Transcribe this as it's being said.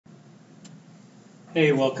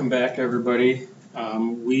Hey, welcome back everybody.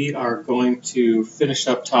 We are going to finish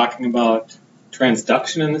up talking about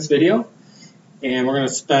transduction in this video, and we're going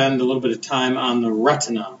to spend a little bit of time on the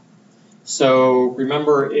retina. So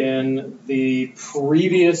remember in the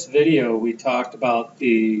previous video we talked about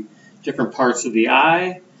the different parts of the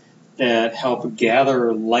eye that help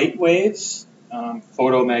gather light waves,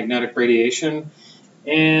 photomagnetic radiation,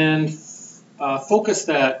 and focus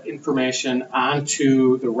that information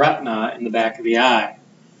onto the retina in the back of the eye.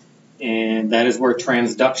 And that is where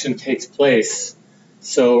transduction takes place.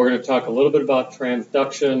 So we're going to talk a little bit about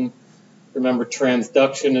transduction. Remember,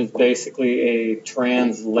 transduction is basically a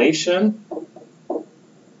translation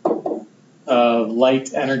of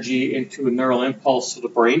light energy into a neural impulse so the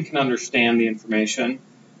brain can understand the information.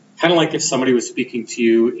 Kind of like if somebody was speaking to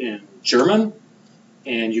you in German,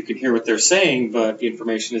 and you can hear what they're saying, but the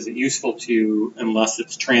information isn't useful to you unless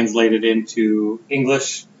it's translated into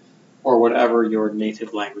English or whatever your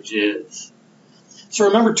native language is. So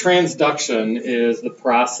remember, transduction is the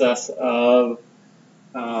process of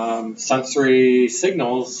sensory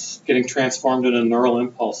signals getting transformed into neural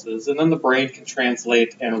impulses, and then the brain can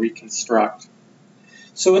translate and reconstruct.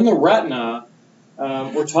 So in the retina,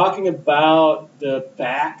 we're talking about the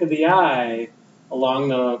back of the eye along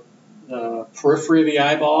the periphery of the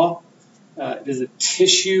eyeball. It is a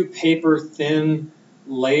tissue paper thin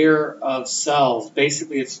layer of cells.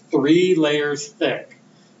 Basically, it's 3 layers thick,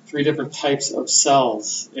 3 different types of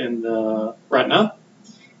cells in the retina.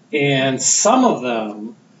 And some of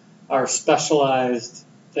them are specialized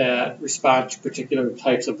that respond to particular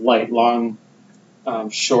types of light, long, medium,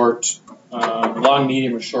 or short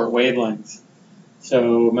wavelengths.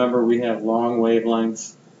 So remember, we have long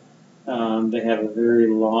wavelengths. They have a very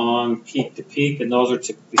long peak to peak, and those are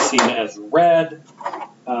typically seen as red.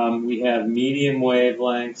 We have medium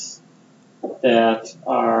wavelengths that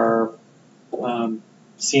are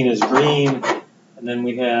seen as green, and then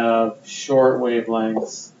we have short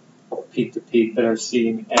wavelengths, peak to peak, that are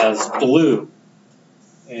seen as blue.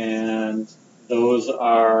 And those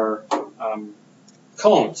are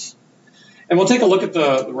cones. And we'll take a look at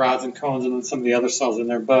the rods and cones and then some of the other cells in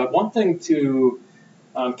there. But one thing to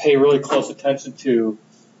pay really close attention to,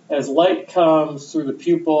 as light comes through the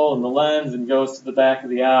pupil and the lens and goes to the back of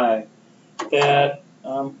the eye, that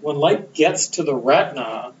when light gets to the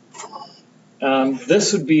retina,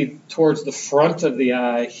 this would be towards the front of the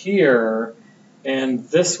eye here, and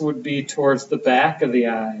this would be towards the back of the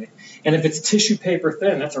eye. And if it's tissue paper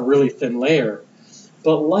thin, that's a really thin layer.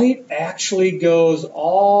 But light actually goes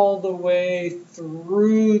all the way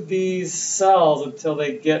through these cells until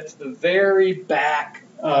they get to the very back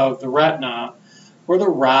of the retina, where the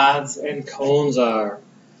rods and cones are.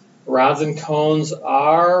 Rods and cones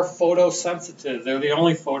are photosensitive. They're the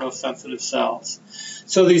only photosensitive cells.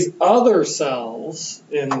 So these other cells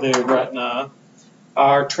in the retina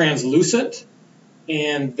are translucent,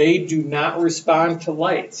 and they do not respond to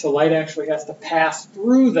light. So light actually has to pass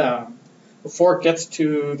through them before it gets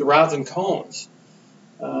to the rods and cones,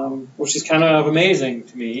 which is kind of amazing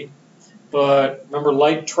to me. But remember,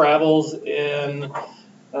 light travels in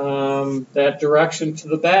that direction to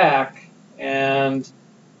the back and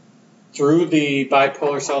through the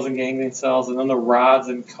bipolar cells and ganglion cells, and then the rods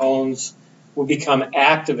and cones will become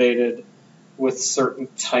activated with certain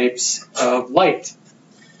types of light.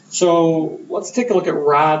 So let's take a look at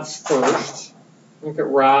rods first. Look at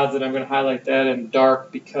rods, and I'm going to highlight that in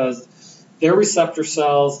dark because they're receptor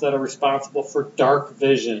cells that are responsible for dark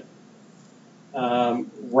vision.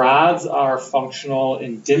 Rods are functional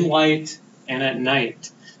in dim light and at night.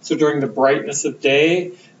 So during the brightness of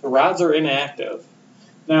day, the rods are inactive.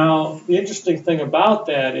 Now, the interesting thing about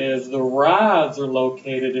that is the rods are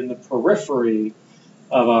located in the periphery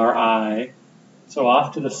of our eye, so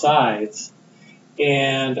off to the sides,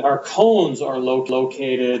 and our cones are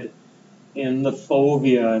located in the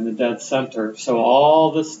fovea, in the dead center. So all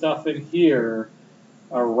this stuff in here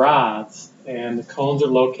are rods, and the cones are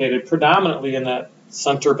located predominantly in that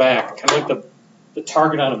center back, kind of like the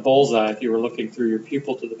target on a bullseye. If you were looking through your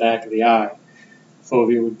pupil to the back of the eye,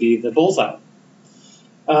 fovea would be the bullseye.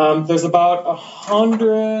 There's about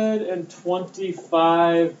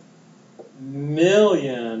 125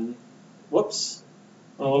 million, whoops,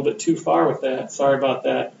 a little bit too far with that, sorry about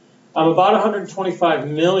that. About 125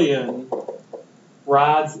 million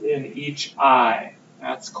rods in each eye.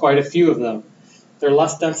 That's quite a few of them. They're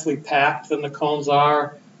less densely packed than the cones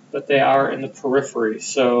are, but they are in the periphery,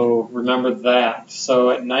 so remember that.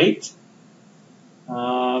 So at night,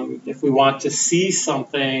 if we want to see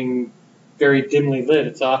something very dimly lit,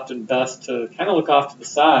 it's often best to kind of look off to the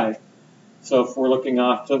side. So if we're looking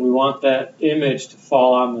off to, we want that image to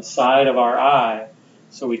fall on the side of our eye.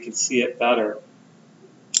 so we can see it better.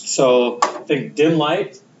 So think dim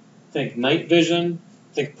light, think night vision,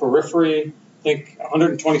 think periphery, think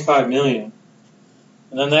 125 million.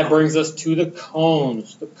 And then that brings us to the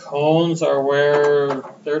cones. The cones are where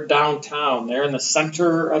they're downtown. They're in the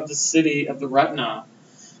center of the city of the retina.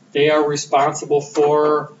 They are responsible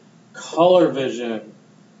for color vision.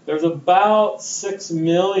 There's about 6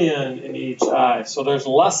 million in each eye, so there's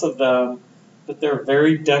less of them, but they're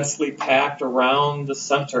very densely packed around the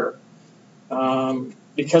center.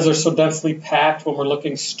 Because they're so densely packed, when we're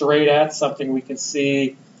looking straight at something, we can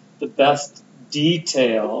see the best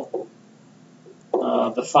detail,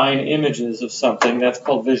 the fine images of something. That's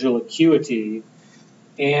called visual acuity.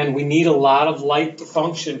 And we need a lot of light to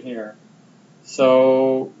function here.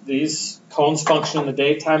 So these cones function in the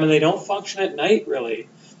daytime, and they don't function at night, really.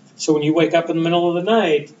 So when you wake up in the middle of the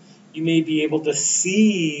night, you may be able to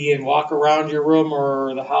see and walk around your room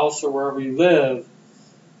or the house or wherever you live,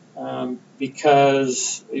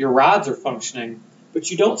 because your rods are functioning.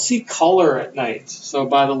 But you don't see color at night. So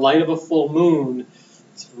by the light of a full moon,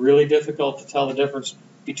 it's really difficult to tell the difference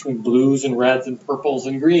between blues and reds and purples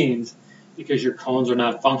and greens because your cones are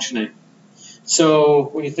not functioning. So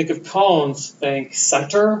when you think of cones, think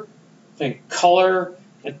center, think color,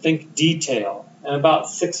 and think detail, and about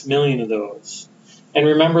 6 million of those. And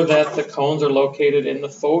remember that the cones are located in the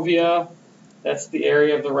fovea. That's the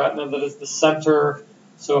area of the retina that is the center.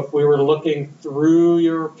 So if we were looking through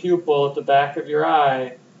your pupil at the back of your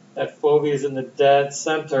eye, that fovea is in the dead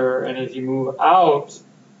center, and as you move out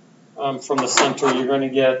from the center, you're going to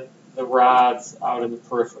get the rods out in the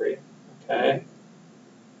periphery. Okay.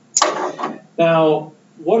 Now,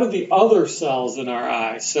 what are the other cells in our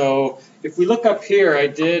eye? So if we look up here, I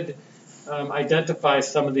did identify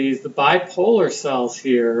some of these. The bipolar cells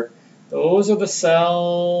here, those are the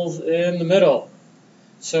cells in the middle.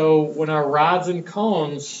 So when our rods and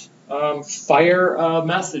cones fire a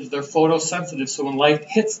message, they're photosensitive. So when light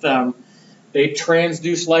hits them, they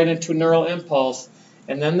transduce light into a neural impulse,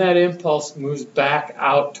 and then that impulse moves back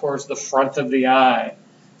out towards the front of the eye.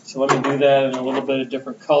 So let me do that in a little bit of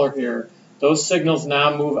different color here. Those signals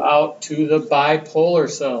now move out to the bipolar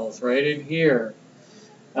cells right in here.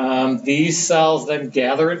 These cells then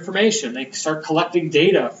gather information. They start collecting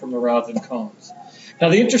data from the rods and cones. Now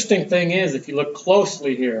the interesting thing is, if you look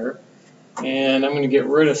closely here, and I'm going to get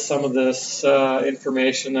rid of some of this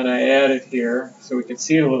information that I added here so we can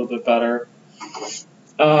see it a little bit better.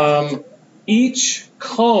 Each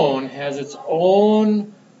cone has its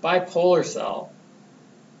own bipolar cell.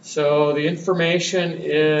 So the information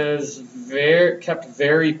is kept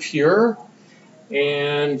very pure.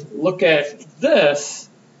 And look at this.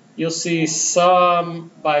 You'll see some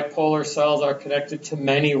bipolar cells are connected to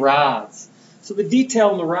many rods. So the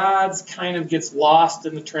detail in the rods kind of gets lost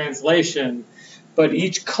in the translation, but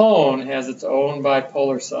each cone has its own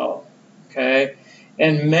bipolar cell, okay?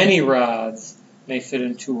 And many rods may fit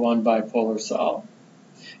into one bipolar cell.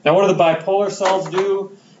 Now, what do the bipolar cells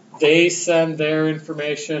do? They send their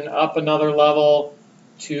information up another level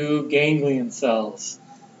to ganglion cells.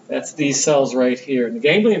 That's these cells right here. And the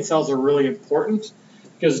ganglion cells are really important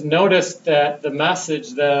because notice that the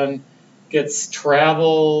message then gets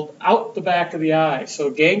traveled out the back of the eye.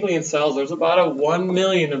 So ganglion cells, there's about 1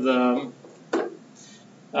 million of them.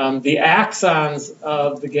 The axons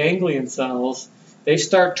of the ganglion cells, they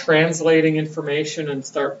start translating information and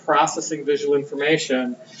start processing visual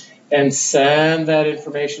information and send that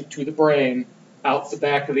information to the brain out the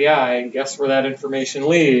back of the eye. And guess where that information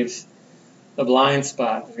leaves? The blind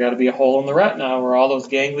spot. There's got to be a hole in the retina where all those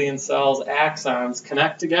ganglion cells, axons,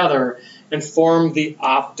 connect together and form the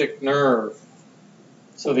optic nerve.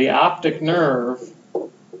 So the optic nerve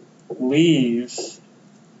leaves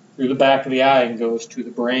through the back of the eye and goes to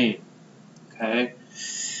the brain. Okay.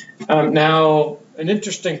 Now, an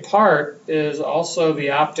interesting part is also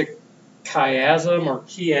the optic chiasm or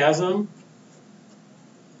chiasm.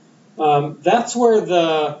 That's where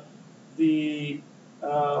the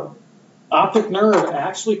optic nerve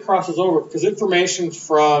actually crosses over because information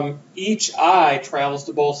from each eye travels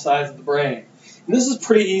to both sides of the brain. And this is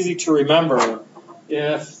pretty easy to remember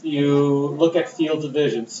if you look at fields of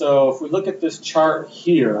vision. So if we look at this chart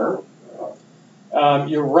here,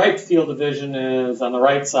 your right field of vision is on the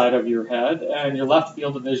right side of your head, and your left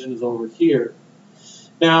field of vision is over here.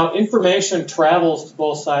 Now, information travels to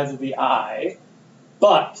both sides of the eye,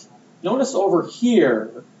 but notice over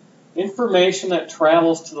here, information that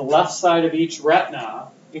travels to the left side of each retina,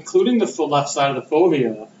 including the left side of the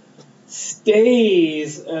fovea,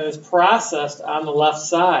 stays and is processed on the left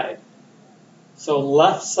side. So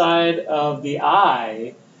left side of the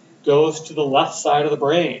eye goes to the left side of the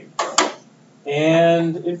brain.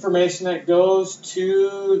 and information that goes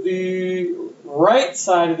to the right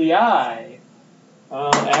side of the eye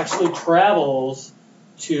actually travels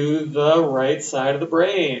to the right side of the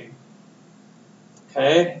brain.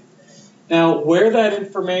 Okay? Now, where that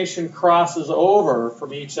information crosses over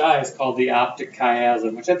from each eye is called the optic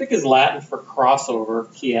chiasm, which I think is Latin for crossover,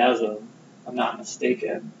 chiasm, if I'm not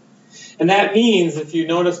mistaken. And that means, if you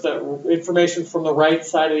notice that information from the right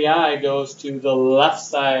side of the eye goes to the left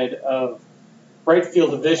side of, right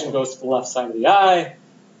field of vision goes to the left side of the eye,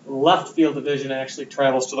 left field of vision actually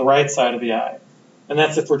travels to the right side of the eye. And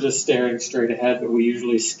that's if we're just staring straight ahead, but we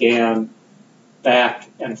usually scan back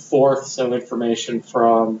and forth, so information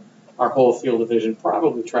from our whole field of vision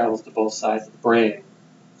probably travels to both sides of the brain.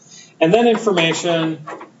 And then information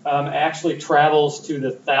actually travels to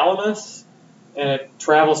the thalamus, and it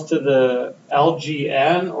travels to the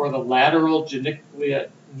LGN, or the lateral geniculate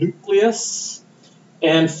nucleus.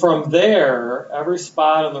 And from there, every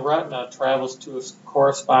spot on the retina travels to a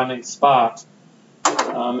corresponding spot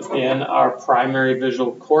in our primary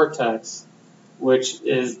visual cortex, which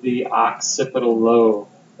is the occipital lobe.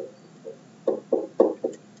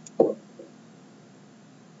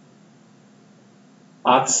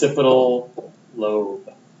 Occipital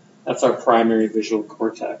lobe. That's our primary visual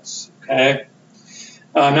cortex. Okay.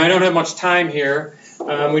 Now I don't have much time here.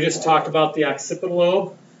 We just talked about the occipital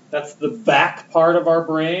lobe. That's the back part of our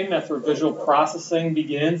brain. That's where visual processing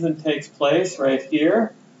begins and takes place, right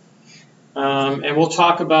here. And we'll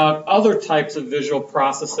talk about other types of visual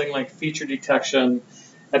processing like feature detection,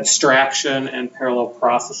 abstraction, and parallel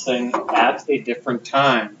processing at a different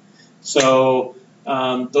time. So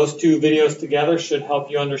those two videos together should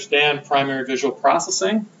help you understand primary visual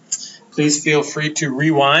processing. Please feel free to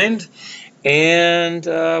rewind, and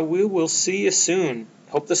we will see you soon.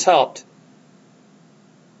 Hope this helped.